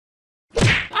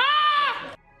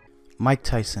Mike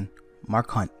Tyson, Mark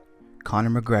Hunt,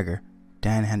 Conor McGregor,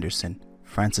 Dan Henderson,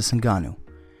 Francis Ngannou.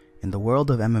 In the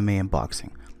world of MMA and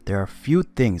boxing, there are few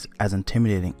things as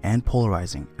intimidating and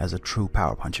polarizing as a true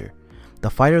power puncher.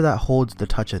 The fighter that holds the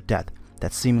touch of death,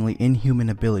 that seemingly inhuman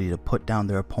ability to put down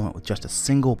their opponent with just a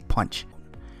single punch.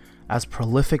 As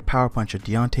prolific power puncher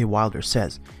Deontay Wilder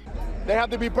says, "They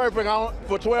have to be perfect.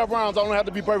 For 12 rounds, I only have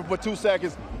to be perfect for 2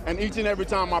 seconds, and each and every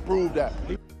time I prove that."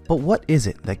 But what is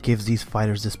it that gives these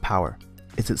fighters this power?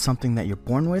 Is it something that you're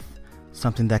born with,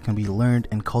 something that can be learned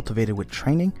and cultivated with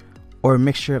training, or a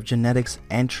mixture of genetics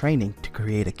and training to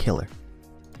create a killer?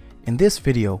 In this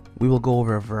video, we will go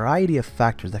over a variety of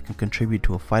factors that can contribute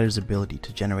to a fighter's ability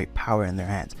to generate power in their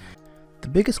hands. The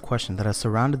biggest question that has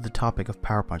surrounded the topic of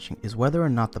power punching is whether or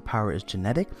not the power is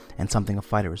genetic and something a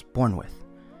fighter is born with.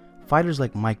 Fighters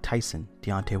like Mike Tyson,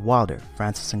 Deontay Wilder,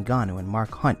 Francis Ngannou, and Mark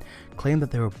Hunt claim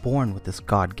that they were born with this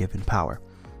God-given power.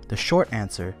 The short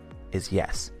answer is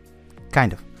yes.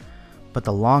 Kind of. But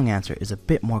the long answer is a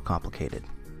bit more complicated.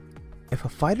 If a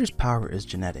fighter's power is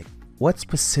genetic, what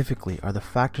specifically are the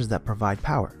factors that provide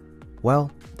power?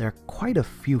 Well, there are quite a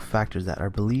few factors that are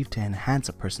believed to enhance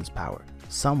a person's power,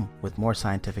 some with more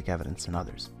scientific evidence than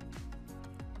others.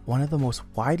 One of the most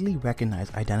widely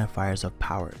recognized identifiers of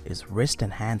power is wrist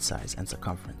and hand size and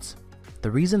circumference. The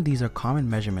reason these are common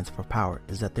measurements for power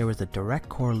is that there is a direct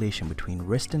correlation between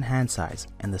wrist and hand size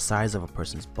and the size of a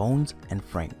person's bones and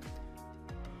frame.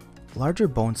 Larger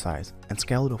bone size and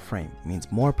skeletal frame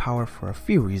means more power for a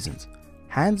few reasons.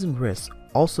 Hands and wrists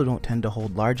also don't tend to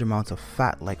hold large amounts of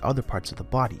fat like other parts of the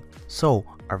body, so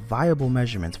are viable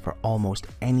measurements for almost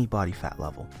any body fat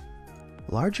level.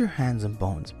 Larger hands and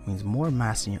bones means more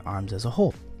mass in your arms as a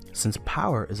whole. Since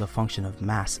power is a function of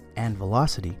mass and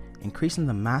velocity, increasing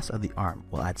the mass of the arm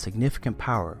will add significant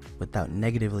power without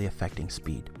negatively affecting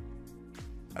speed.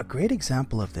 A great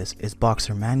example of this is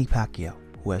boxer Manny Pacquiao,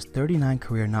 who has 39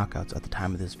 career knockouts at the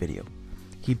time of this video.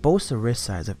 He boasts a wrist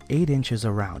size of 8 inches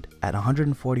around at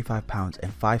 145 pounds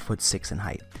and 5'6" in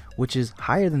height, which is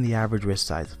higher than the average wrist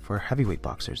size for heavyweight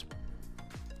boxers.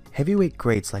 Heavyweight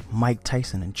greats like Mike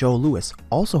Tyson and Joe Louis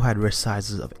also had wrist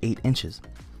sizes of 8 inches.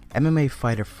 MMA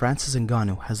fighter Francis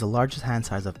Ngannou has the largest hand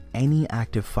size of any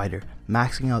active fighter,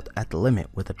 maxing out at the limit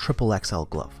with a XXL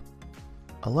glove.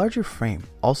 A larger frame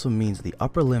also means the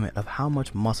upper limit of how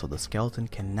much muscle the skeleton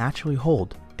can naturally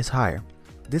hold is higher.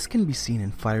 This can be seen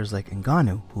in fighters like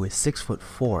Ngannou, who is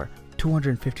 6'4",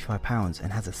 255 pounds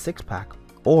and has a six-pack,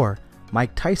 or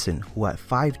Mike Tyson, who at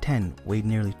 5'10" weighed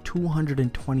nearly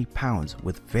 220 pounds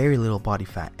with very little body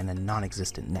fat and a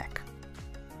non-existent neck.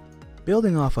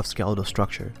 Building off of skeletal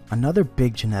structure, another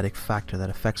big genetic factor that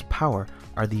affects power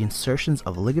are the insertions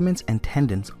of ligaments and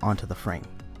tendons onto the frame.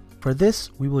 For this,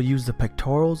 we will use the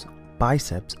pectorals,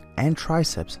 biceps, and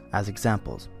triceps as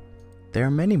examples. There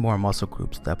are many more muscle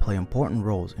groups that play important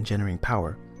roles in generating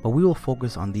power, but we will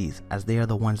focus on these as they are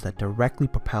the ones that directly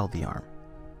propel the arm.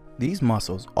 These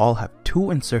muscles all have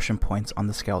 2 insertion points on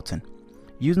the skeleton.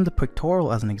 Using the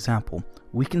pectoral as an example,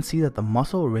 we can see that the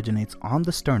muscle originates on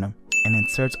the sternum and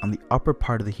inserts on the upper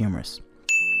part of the humerus.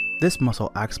 This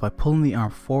muscle acts by pulling the arm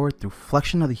forward through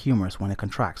flexion of the humerus when it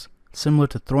contracts, similar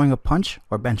to throwing a punch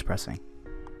or bench pressing.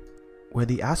 Where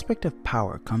the aspect of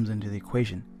power comes into the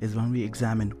equation is when we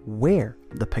examine where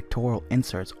the pectoral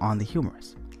inserts on the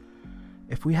humerus.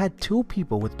 If we had 2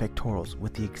 people with pectorals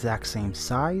with the exact same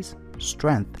size,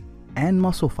 strength, and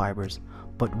muscle fibers,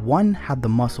 but one had the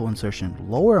muscle insertion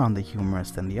lower on the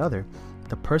humerus than the other,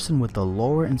 the person with the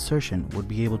lower insertion would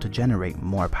be able to generate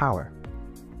more power.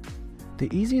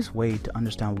 The easiest way to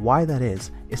understand why that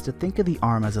is to think of the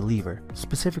arm as a lever,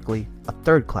 specifically a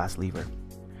third-class lever,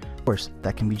 force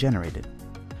that can be generated.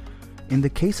 In the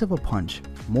case of a punch,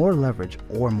 more leverage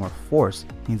or more force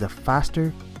means a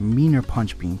faster, meaner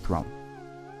punch being thrown.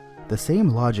 The same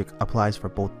logic applies for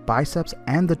both biceps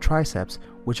and the triceps,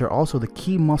 which are also the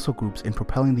key muscle groups in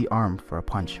propelling the arm for a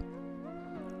punch.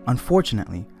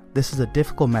 Unfortunately, this is a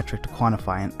difficult metric to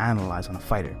quantify and analyze on a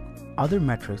fighter. Other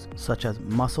metrics such as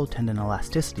muscle tendon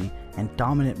elasticity and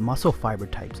dominant muscle fiber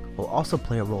types will also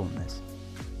play a role in this.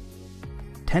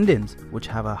 Tendons, which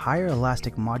have a higher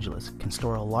elastic modulus, can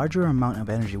store a larger amount of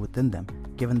energy within them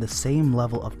given the same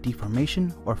level of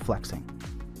deformation or flexing.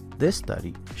 This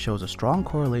study shows a strong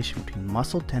correlation between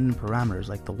muscle tendon parameters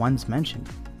like the ones mentioned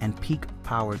and peak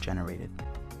power generated.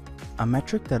 A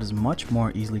metric that is much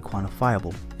more easily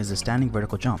quantifiable is the standing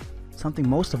vertical jump, something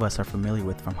most of us are familiar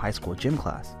with from high school gym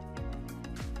class.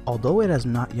 Although it has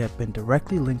not yet been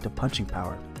directly linked to punching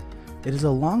power, it is a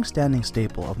long-standing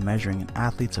staple of measuring an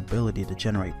athlete's ability to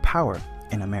generate power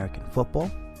in American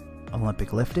football,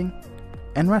 Olympic lifting,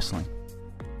 and wrestling.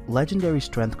 legendary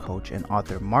strength coach and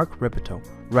author Mark Rippetoe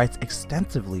writes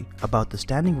extensively about the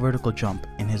standing vertical jump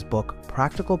in his book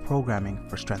Practical Programming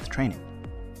for Strength Training.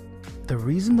 The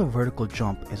reason the vertical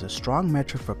jump is a strong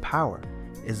metric for power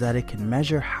is that it can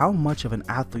measure how much of an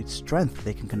athlete's strength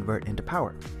they can convert into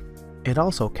power. It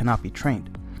also cannot be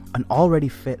trained. An already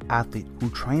fit athlete who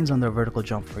trains on their vertical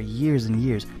jump for years and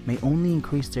years may only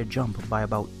increase their jump by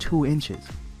about 2 inches,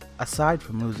 aside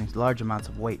from losing large amounts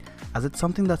of weight, as it's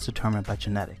something that's determined by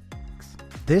genetics.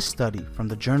 This study from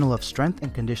the Journal of Strength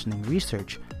and Conditioning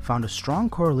Research found a strong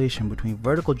correlation between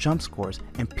vertical jump scores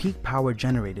and peak power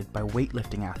generated by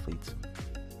weightlifting athletes.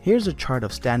 Here's a chart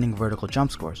of standing vertical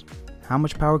jump scores. How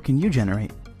much power can you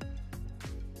generate?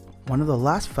 One of the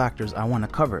last factors I want to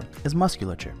cover is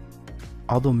musculature.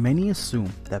 Although many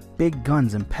assume that big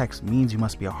guns and pecs means you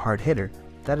must be a hard hitter,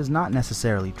 that is not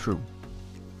necessarily true.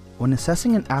 When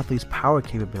assessing an athlete's power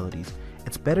capabilities,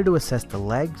 it's better to assess the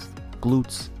legs,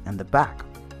 glutes, and the back.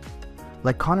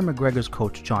 Like Conor McGregor's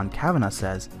coach John Kavanagh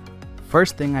says,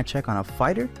 "First thing I check on a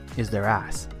fighter is their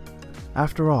ass."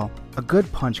 After all, a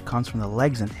good punch comes from the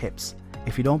legs and hips.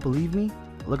 If you don't believe me,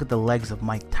 look at the legs of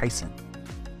Mike Tyson.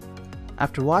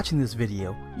 After watching this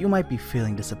video, you might be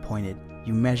feeling disappointed.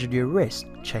 You measured your wrist,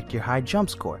 checked your high jump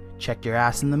score, checked your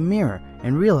ass in the mirror,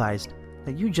 and realized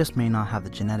that you just may not have the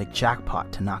genetic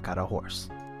jackpot to knock out a horse.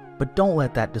 But don't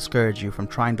let that discourage you from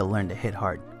trying to learn to hit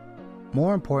hard.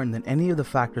 More important than any of the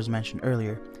factors mentioned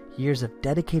earlier, years of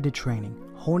dedicated training,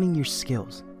 honing your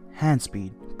skills, hand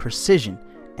speed, precision,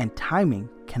 and timing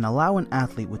can allow an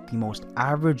athlete with the most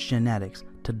average genetics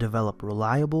to develop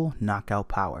reliable knockout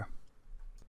power.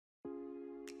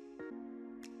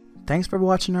 Thanks for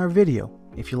watching our video.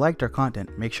 If you liked our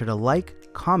content, make sure to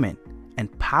like, comment,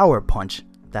 and power punch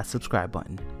that subscribe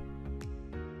button.